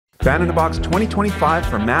Band in a Box 2025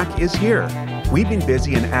 for Mac is here. We've been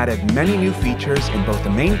busy and added many new features in both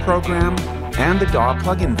the main program and the DAW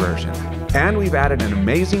plugin version. And we've added an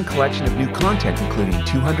amazing collection of new content, including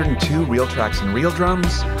 202 real tracks and real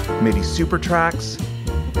drums, MIDI super tracks,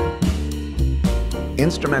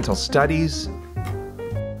 instrumental studies,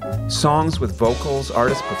 songs with vocals,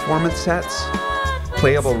 artist performance sets,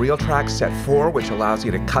 playable real tracks set 4, which allows you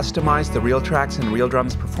to customize the real tracks and real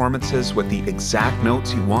drums performances with the exact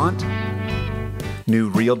notes you want, new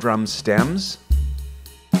real drum stems,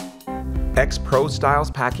 X Pro Styles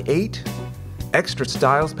Pack 8, Extra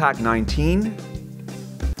Styles Pack 19,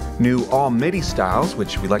 new all MIDI styles,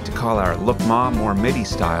 which we like to call our Look Ma More MIDI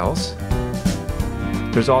styles.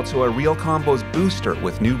 There's also a Real Combos booster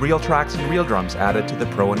with new real tracks and real drums added to the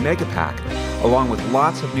Pro and Mega Pack, along with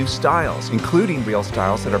lots of new styles, including real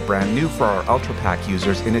styles that are brand new for our Ultra Pack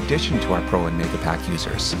users in addition to our Pro and Mega Pack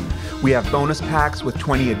users. We have bonus packs with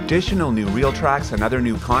 20 additional new real tracks and other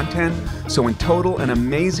new content, so in total an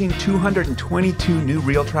amazing 222 new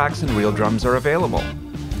real tracks and real drums are available.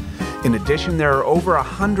 In addition, there are over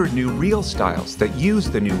 100 new real styles that use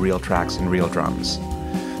the new real tracks and real drums.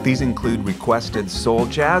 These include requested soul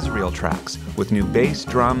jazz real tracks with new bass,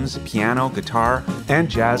 drums, piano, guitar, and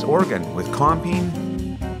jazz organ with comping,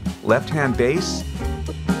 left-hand bass,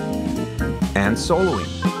 and soloing.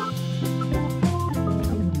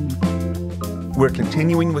 We're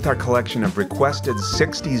continuing with our collection of requested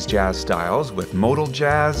 60s jazz styles with modal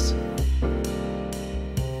jazz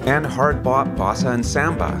and hard bop, bossa, and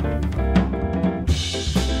samba.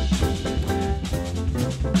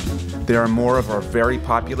 There are more of our very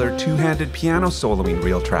popular two-handed piano soloing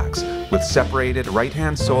real tracks with separated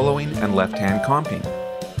right-hand soloing and left-hand comping.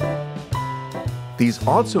 These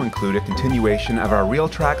also include a continuation of our real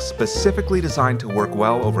tracks specifically designed to work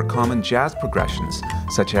well over common jazz progressions,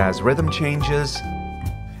 such as rhythm changes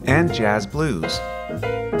and jazz blues.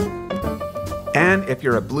 And if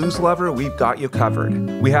you're a blues lover, we've got you covered.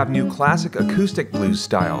 We have new classic acoustic blues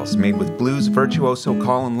styles made with blues virtuoso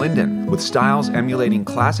Colin Linden, with styles emulating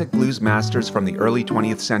classic blues masters from the early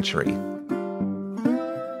 20th century.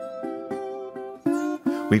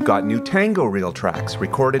 We've got new tango reel tracks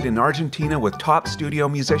recorded in Argentina with top studio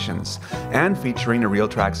musicians and featuring a Reel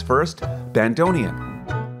Tracks First bandoneon.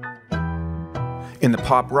 In the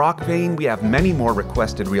pop rock vein, we have many more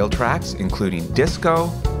requested reel tracks, including disco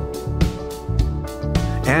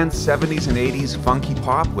and 70s and 80s funky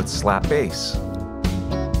pop with slap bass.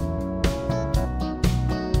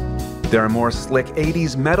 There are more slick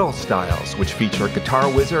 80s metal styles, which feature guitar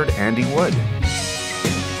wizard Andy Wood,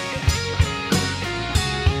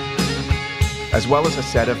 as well as a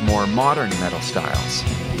set of more modern metal styles.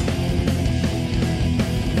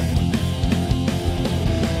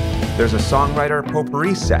 There's a songwriter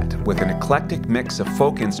potpourri set with an eclectic mix of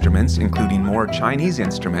folk instruments, including more Chinese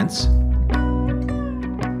instruments,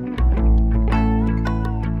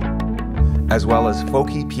 as well as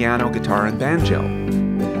folky piano, guitar, and banjo.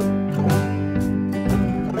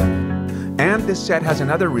 And this set has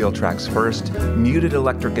another Reel Tracks First muted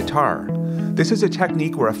electric guitar. This is a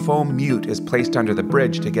technique where a foam mute is placed under the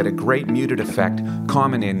bridge to get a great muted effect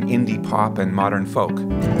common in indie pop and modern folk.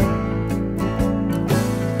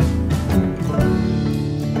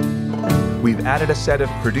 We've added a set of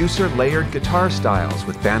producer layered guitar styles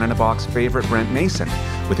with Band in a Box favorite Brent Mason,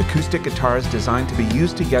 with acoustic guitars designed to be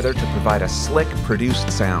used together to provide a slick, produced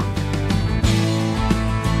sound.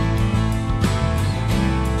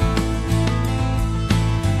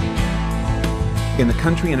 In the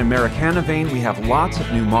country and Americana vein, we have lots of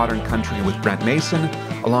new modern country with Brent Mason,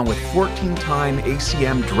 along with 14-time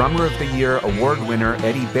ACM Drummer of the Year award winner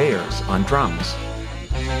Eddie Bayers on drums.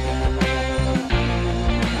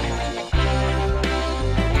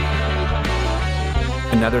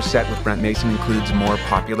 Another set with Brent Mason includes more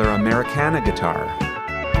popular Americana guitar.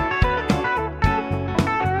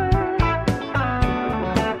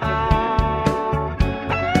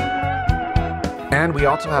 And we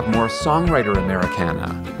also have more songwriter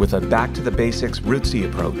Americana with a back-to-the-basics rootsy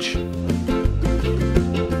approach.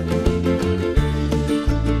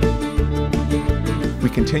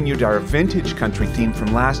 We continued our vintage country theme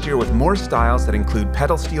from last year with more styles that include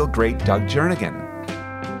pedal steel great Doug Jernigan.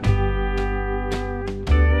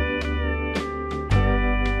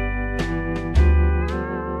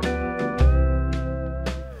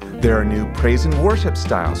 There are new praise and worship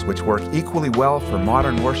styles which work equally well for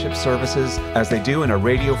modern worship services as they do in a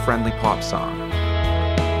radio-friendly pop song.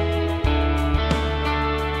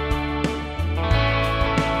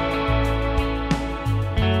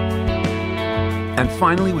 And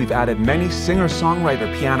finally, we've added many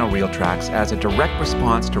singer-songwriter piano reel tracks as a direct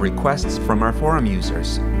response to requests from our forum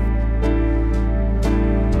users.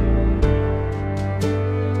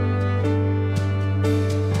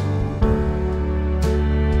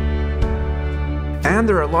 And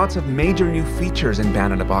there are lots of major new features in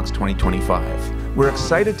Band in a Box 2025. We're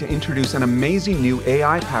excited to introduce an amazing new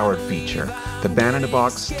AI-powered feature, the Band in a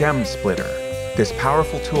Box Stem Splitter. This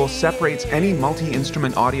powerful tool separates any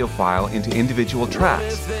multi-instrument audio file into individual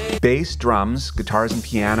tracks: bass, drums, guitars and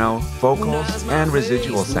piano, vocals, and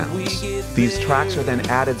residual sounds. These tracks are then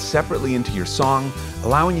added separately into your song,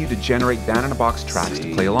 allowing you to generate Band in a Box tracks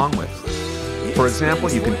to play along with. For example,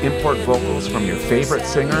 you can import vocals from your favorite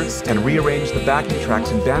singer and rearrange the backing tracks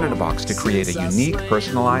in Band in a Box to create a unique,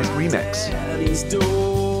 personalized remix.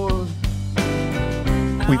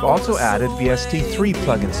 We've also added VST3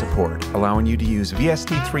 plugin support, allowing you to use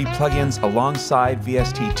VST3 plugins alongside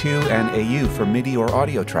VST2 and AU for MIDI or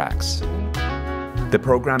audio tracks. The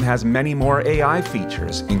program has many more AI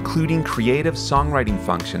features, including creative songwriting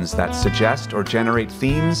functions that suggest or generate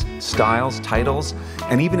themes, styles, titles,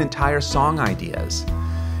 and even entire song ideas.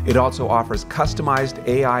 It also offers customized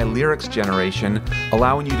AI lyrics generation,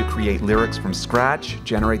 allowing you to create lyrics from scratch,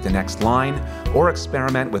 generate the next line, or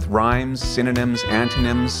experiment with rhymes, synonyms,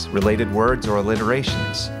 antonyms, related words, or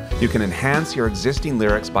alliterations. You can enhance your existing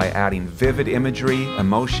lyrics by adding vivid imagery,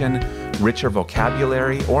 emotion, richer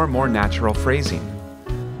vocabulary, or more natural phrasing.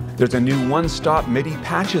 There's a new one-stop MIDI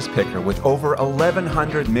patches picker with over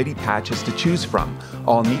 1,100 MIDI patches to choose from,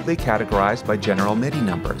 all neatly categorized by general MIDI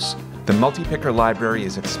numbers. The multi-picker library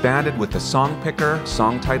is expanded with the Song Picker,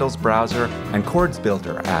 Song Titles Browser, and Chords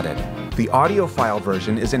Builder added. The audio file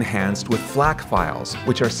version is enhanced with FLAC files,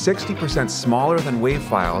 which are 60% smaller than WAV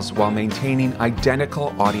files while maintaining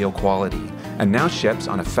identical audio quality, and now ships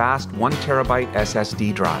on a fast 1 TB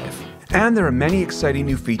SSD drive. And there are many exciting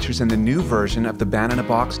new features in the new version of the Band in a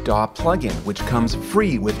Box DAW plugin, which comes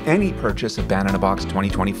free with any purchase of Band in a Box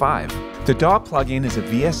 2025. The DAW plugin is a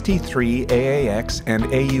VST3, AAX, and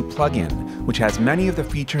AU plugin, which has many of the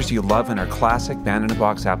features you love in our classic Band in a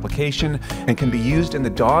Box application and can be used in the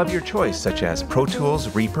DAW of your choice, such as Pro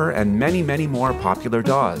Tools, Reaper, and many, many more popular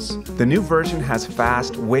DAWs. The new version has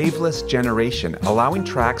fast, waveless generation, allowing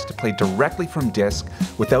tracks to play directly from disk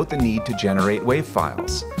without the need to generate WAV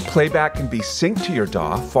files. Playback can be synced to your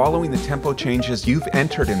DAW following the tempo changes you've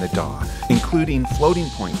entered in the DAW, including floating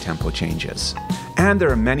point tempo changes. And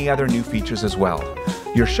there are many other new features as well.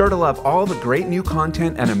 You're sure to love all the great new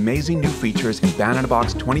content and amazing new features in Band in a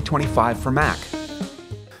Box 2025 for Mac.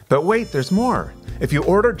 But wait, there's more. If you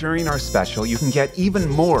order during our special, you can get even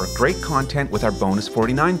more great content with our Bonus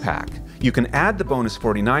 49 pack. You can add the Bonus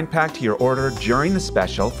 49 pack to your order during the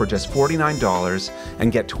special for just $49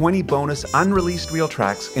 and get 20 bonus unreleased reel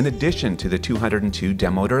tracks in addition to the 202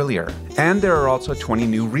 demoed earlier. And there are also 20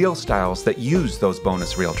 new reel styles that use those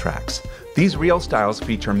bonus reel tracks. These reel styles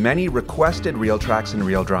feature many requested reel tracks and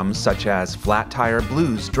reel drums, such as flat tire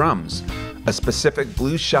blues drums, a specific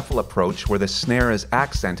blues shuffle approach where the snare is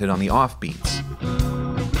accented on the offbeats.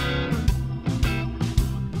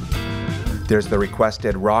 There's the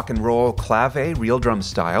requested rock and roll clave reel drum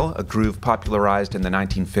style, a groove popularized in the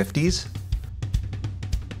 1950s.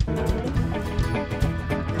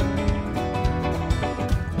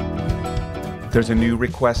 There's a new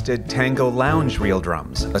requested tango lounge reel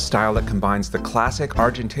drums, a style that combines the classic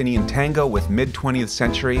Argentinian tango with mid-20th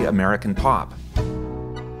century American pop.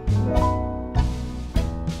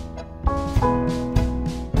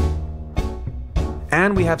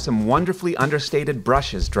 And we have some wonderfully understated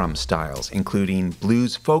brushes drum styles, including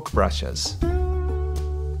blues folk brushes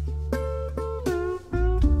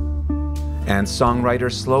and songwriter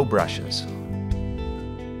slow brushes.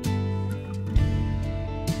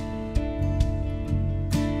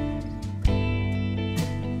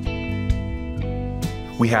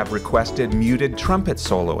 We have requested muted trumpet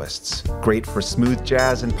soloists, great for smooth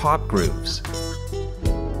jazz and pop grooves.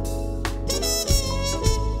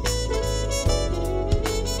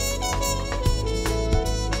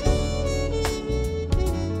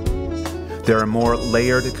 There are more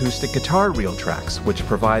layered acoustic guitar reel tracks, which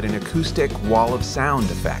provide an acoustic wall of sound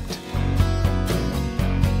effect.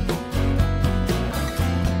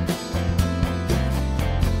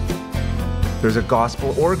 There's a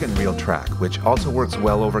gospel organ reel track, which also works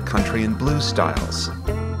well over country and blues styles.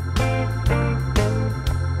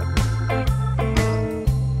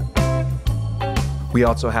 We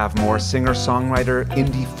also have more singer-songwriter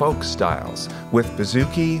indie folk styles, with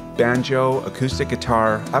bouzouki, banjo, acoustic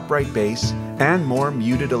guitar, upright bass, and more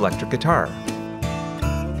muted electric guitar.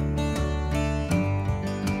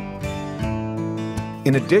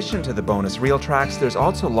 In addition to the bonus reel tracks, there's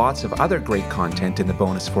also lots of other great content in the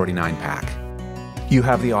Bonus 49 pack. You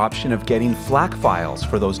have the option of getting FLAC files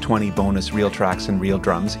for those 20 bonus reel tracks and reel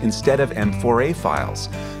drums instead of M4A files,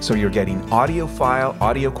 so you're getting audio file,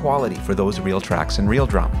 audio quality for those reel tracks and reel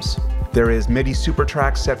drums. There is MIDI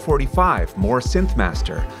SuperTracks Set 45, more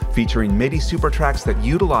SynthMaster, featuring MIDI SuperTracks that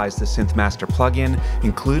utilize the SynthMaster plugin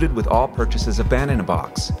included with all purchases of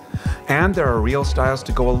Band-in-a-Box. And there are real styles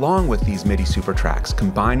to go along with these MIDI SuperTracks,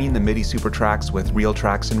 combining the MIDI SuperTracks with real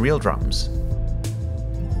tracks and real drums.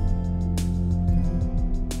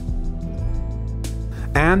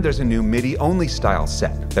 And there's a new MIDI-only style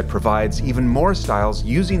set that provides even more styles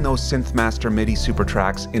using those SynthMaster MIDI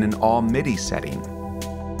SuperTracks in an all-MIDI setting.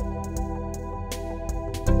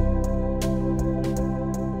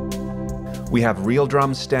 We have Real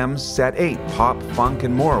Drum Stems Set 8, Pop, Funk,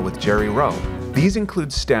 and more with Jerry Rowe. These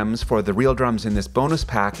include stems for the real drums in this bonus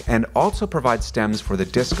pack and also provide stems for the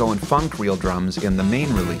disco and funk real drums in the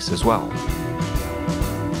main release as well.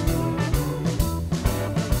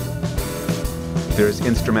 There's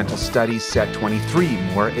Instrumental Studies Set 23,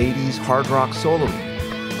 more 80s hard rock soloing.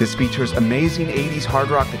 This features amazing 80s hard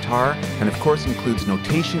rock guitar and of course includes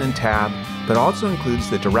notation and tab, but also includes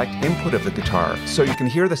the direct input of the guitar, so you can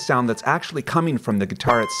hear the sound that's actually coming from the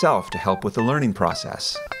guitar itself to help with the learning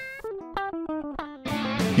process.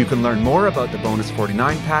 You can learn more about the Bonus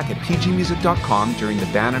 49 pack at pgmusic.com during the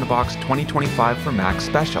Band-in-a-Box 2025 for Mac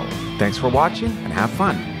special. Thanks for watching and have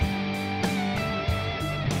fun!